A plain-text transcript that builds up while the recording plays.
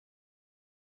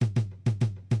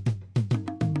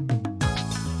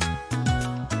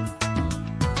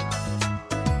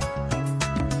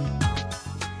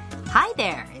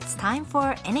time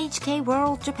for NHK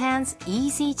World Japan's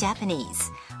Easy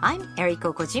Japanese. I'm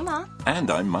Eriko Kojima.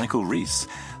 And I'm Michael Reese.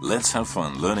 Let's have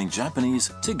fun learning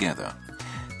Japanese together.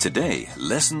 Today,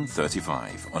 lesson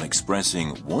 35 on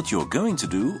expressing what you're going to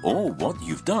do or what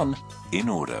you've done in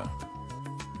order.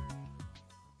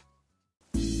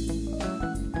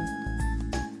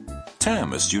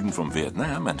 Tam, a student from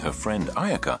Vietnam, and her friend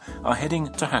Ayaka are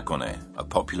heading to Hakone, a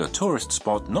popular tourist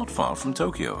spot not far from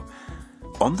Tokyo.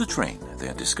 On the train, they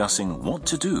are discussing what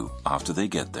to do after they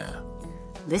get there.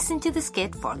 Listen to the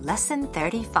skit for lesson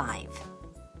 35.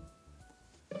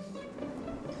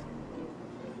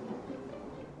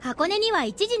 箱根には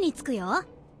1時に着くよ。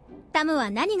タム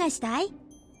は何がしたい？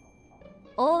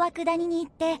大涌谷に行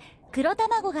って黒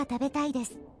卵が食べたいで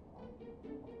す。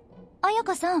彩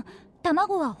香さん、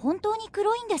卵は本当に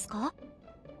黒いんですか？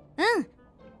うん。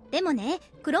でもね、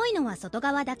黒いのは外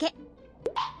側だけ。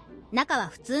中は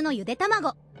普通のゆで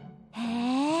卵。へ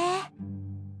え。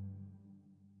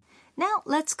Now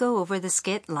let's go over the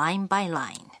skit line by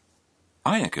line.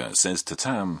 Ayaka says to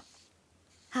Tam,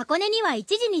 箱根には1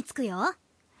時に着くよ。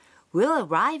We'll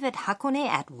arrive at Hakone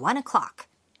at 1 o'clock.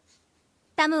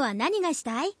 タムは何がし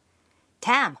たい？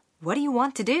 Tam, what do you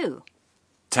want to do?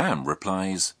 Tam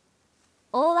replies,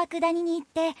 大涌谷に行っ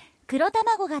て黒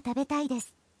卵が食べたいで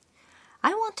す。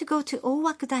I want to go to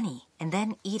Owakudani and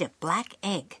then eat a black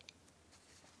egg.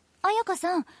 彩香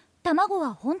さん、卵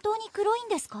は本当に黒いん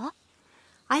ですか？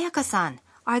 Ayaka-san,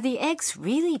 are the eggs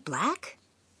really black?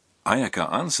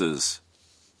 Ayaka answers,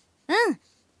 うん。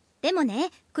でもね、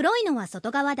黒いのは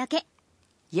外側だけ。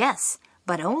Yes,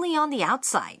 but only on the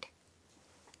outside.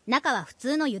 中は普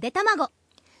通のゆで卵。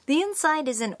The inside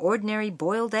is an ordinary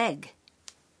boiled egg.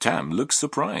 Tam looks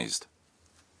surprised.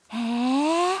 へ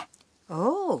え。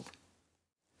Oh.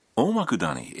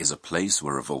 Owakudani is a place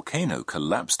where a volcano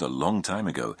collapsed a long time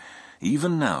ago.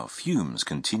 Even now, fumes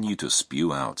continue to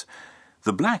spew out.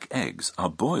 The black eggs are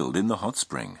boiled in the hot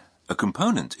spring. A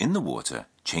component in the water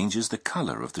changes the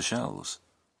color of the shells.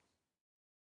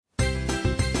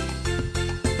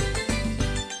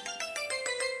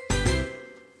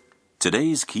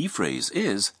 Today's key phrase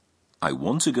is, I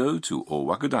want to go to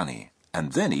Owakudani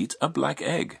and then eat a black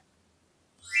egg.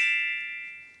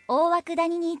 大涌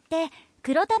谷に行って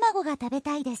黒卵が食べ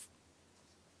たいです。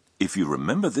If you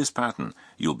remember this pattern,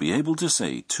 you'll be able to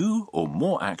say 2 or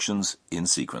more actions in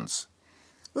sequence.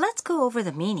 Let's go over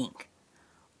the meaning.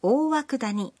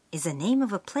 Owakudani is the name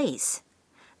of a place.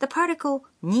 The particle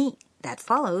ni that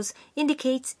follows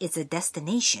indicates it's a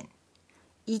destination.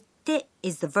 Itte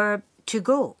is the verb to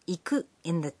go, iku,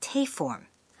 in the te form.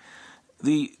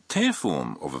 The te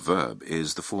form of a verb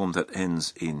is the form that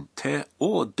ends in te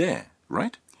or de,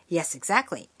 right? Yes,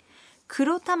 exactly.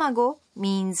 Kurotamago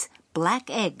means black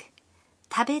egg.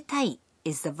 Tabetai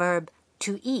is the verb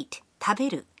to eat,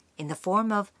 taberu, in the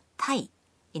form of tai,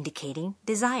 indicating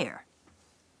desire.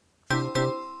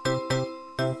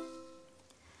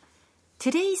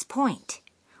 Today's point.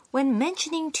 When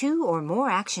mentioning 2 or more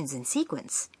actions in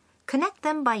sequence, connect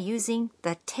them by using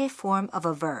the te form of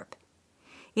a verb.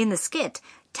 In the skit,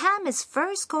 Tam is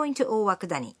first going to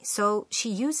Owakudani, so she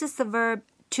uses the verb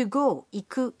to go,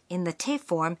 iku, in the te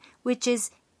form, which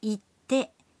is itte,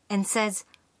 and says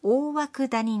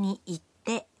Owakudani ni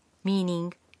itte,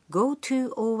 meaning go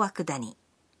to Owakudani.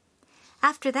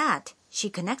 After that, she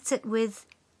connects it with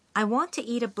I want to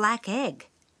eat a black egg.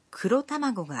 黒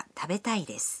卵が食べたい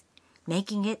です,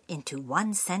 making it into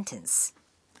one sentence.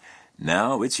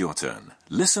 Now it's your turn.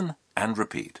 Listen and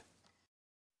repeat.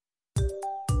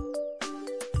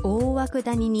 大涌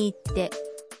谷に行って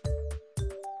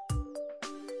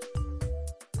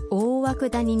大涌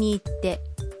谷に行って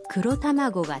黒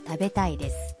卵が食べたいで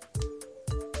す。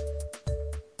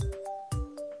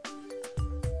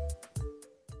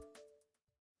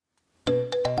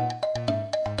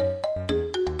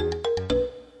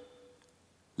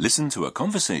Listen to a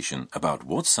conversation about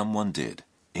what someone did,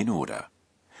 in order.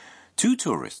 2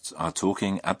 tourists are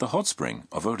talking at the hot spring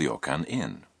of a ryokan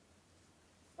inn.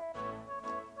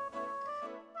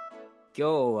 今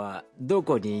日はど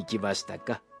こに行きました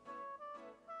か？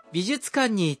美術館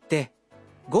に行って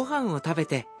ご飯を食べ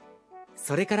て、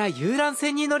それから遊覧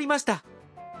船に乗りました。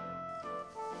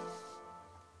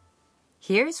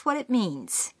 Here's what it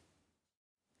means.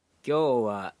 今日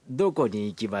はどこに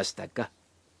行きましたか？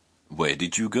 Where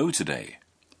did you go today?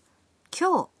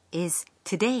 今日 is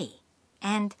today,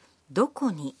 and ど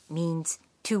こに means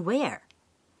to where.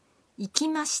 行き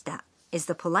ました is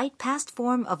the polite past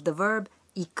form of the verb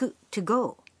行く to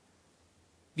go.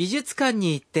 美術館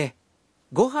に行って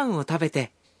ご飯を食べ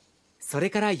て、それ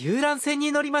から遊覧船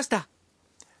に乗りました。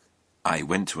 I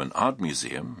went to an art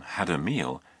museum, had a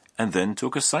meal, and then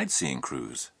took a sightseeing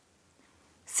cruise.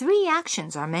 3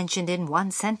 actions are mentioned in one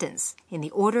sentence in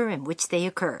the order in which they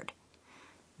occurred.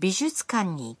 美術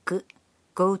館に行く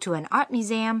go to an art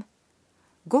museum,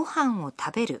 ご飯を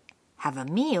食べる have a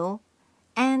meal,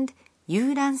 and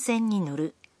遊覧船に乗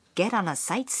る get on a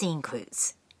sightseeing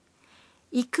cruise.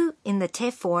 行く in the te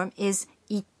form is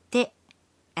行って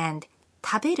and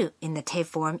食べる in the te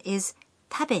form is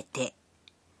食べて。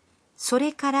そ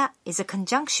れから is a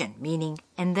conjunction meaning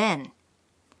and then.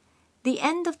 The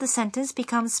end of the sentence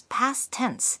becomes past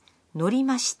tense, 乗り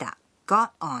ました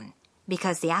got on,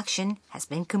 because the action has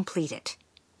been completed.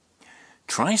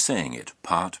 Try saying it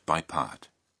part by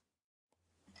part.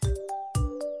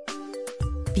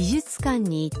 美術館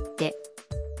に行って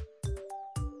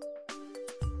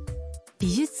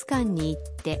美術館に行っ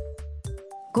て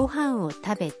ご飯を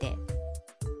食べて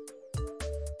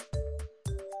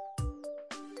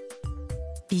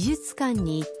美術館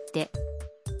に行って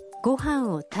ご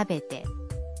飯を食べて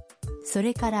そ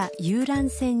れから遊覧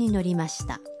船に乗りまし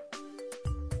た。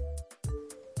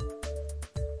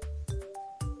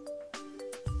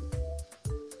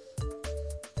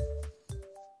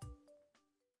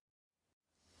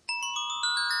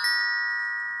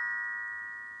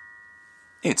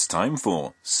It's time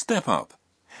for Step Up.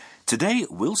 Today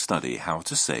we'll study how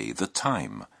to say the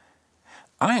time.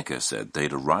 Ayaka said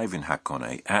they'd arrive in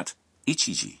Hakone at 1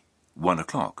時, 1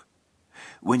 o'clock.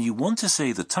 When you want to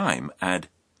say the time, add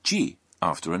ji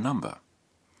after a number.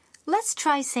 Let's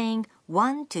try saying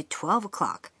 1 to 12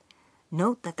 o'clock.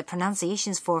 Note that the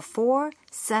pronunciations for 4,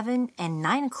 7, and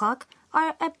 9 o'clock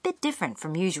are a bit different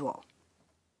from usual.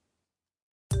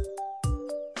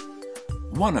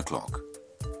 1 o'clock.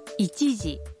 1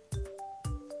時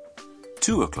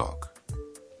2 o'clock.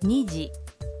 2時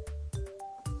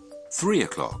3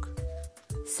 o'clock.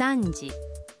 3時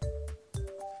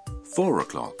4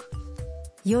 o'clock.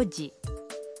 4時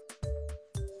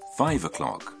5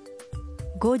 o'clock.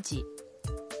 5時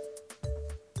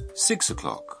6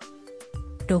 o'clock.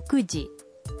 6時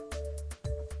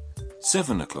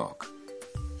7 o'clock.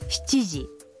 7時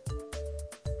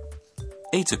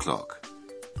8 o'clock.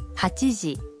 8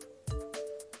時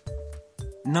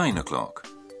9 o'clock.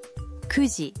 9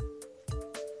時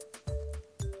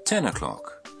10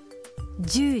 o'clock.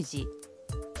 10時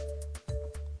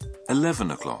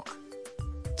11 o'clock.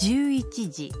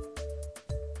 11時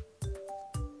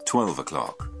12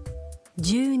 o'clock.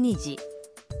 12時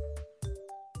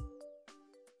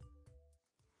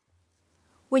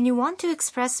When you want to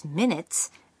express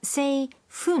minutes, say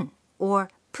分 or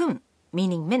分,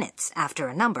 meaning minutes after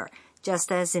a number,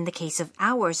 just as in the case of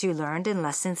hours you learned in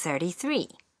lesson 33.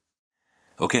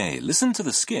 Okay, listen to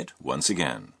the skit once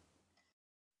again.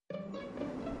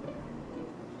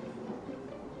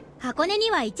 箱根に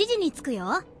は1時に着く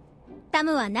よ。タ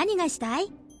ムは何がした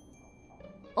い？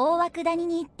大涌谷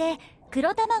に行って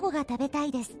黒卵が食べた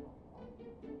いです。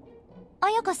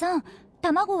彩香さん、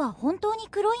卵は本当に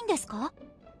黒いんですか？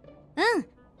うん。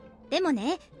でも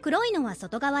ね、黒いのは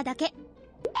外側だけ。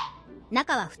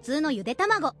中は普通のゆで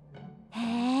卵。へ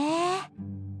え。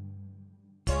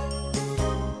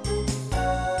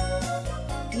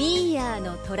ミーヤー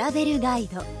のトラベルガイ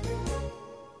ド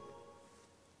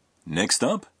Next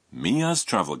up, Mia's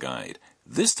travel guide,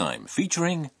 this time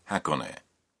featuring Hakone.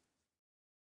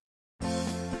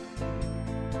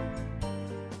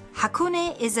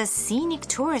 Hakone is a scenic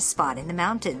tourist spot in the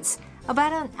mountains,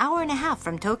 about an hour and a half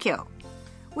from Tokyo.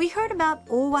 We heard about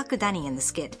Owakudani in the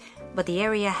skit, but the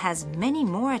area has many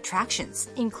more attractions,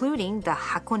 including the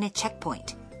Hakone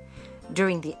checkpoint.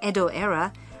 During the Edo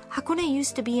era, Hakone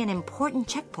used to be an important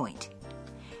checkpoint.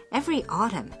 Every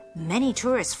autumn, many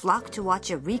tourists flock to watch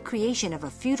a recreation of a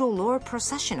feudal lord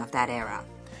procession of that era.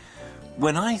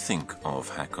 When I think of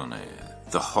Hakone,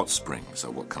 the hot springs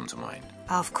are what come to mind.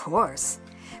 Of course.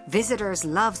 Visitors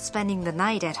love spending the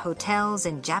night at hotels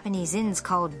and Japanese inns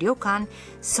called ryokan,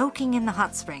 soaking in the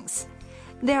hot springs.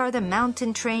 There are the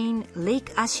mountain train,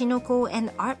 Lake Ashinoko,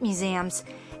 and art museums.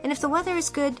 And if the weather is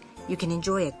good, you can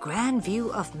enjoy a grand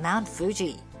view of Mount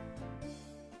Fuji.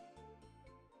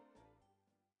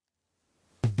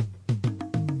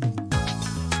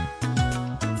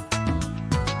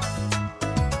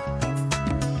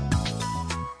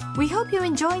 We hope you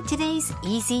enjoyed today's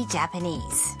Easy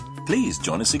Japanese. Please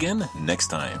join us again next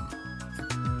time.